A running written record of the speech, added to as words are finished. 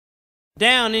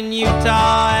Down in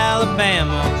Utah,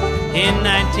 Alabama, in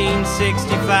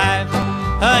 1965,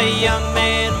 a young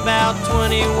man about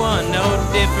 21, no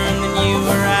different than you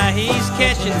or I. He's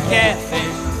catching catfish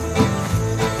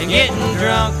and getting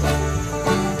drunk,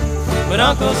 but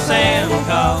Uncle Sam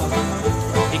called.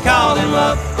 He called him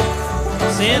up,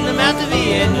 send him out to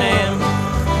Vietnam.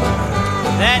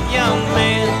 That young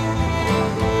man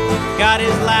got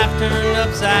his life turned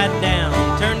upside down,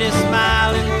 turned his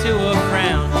smile into a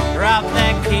frown, robbed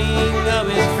that king of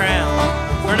his crown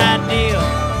for an ideal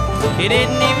he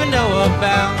didn't even know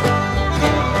about.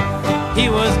 He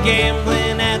was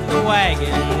gambling at the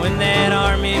wagon when that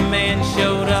army man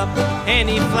showed up, and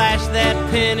he flashed that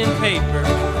pen and paper,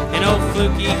 and old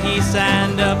Fluky he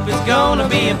signed up. It's gonna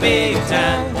be a big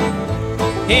time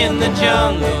in the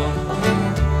jungle,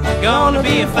 gonna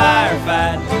be a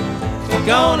firefight,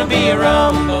 gonna be a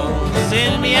rumble.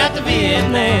 Send me out to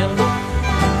Vietnam,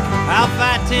 I'll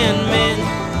fight 10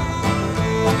 men.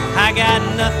 I got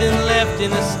nothing left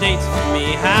in the States for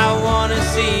me. I wanna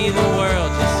see the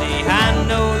world, you see. I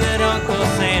know that Uncle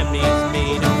Sam needs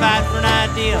me to fight for an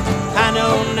ideal I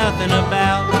know nothing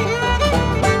about.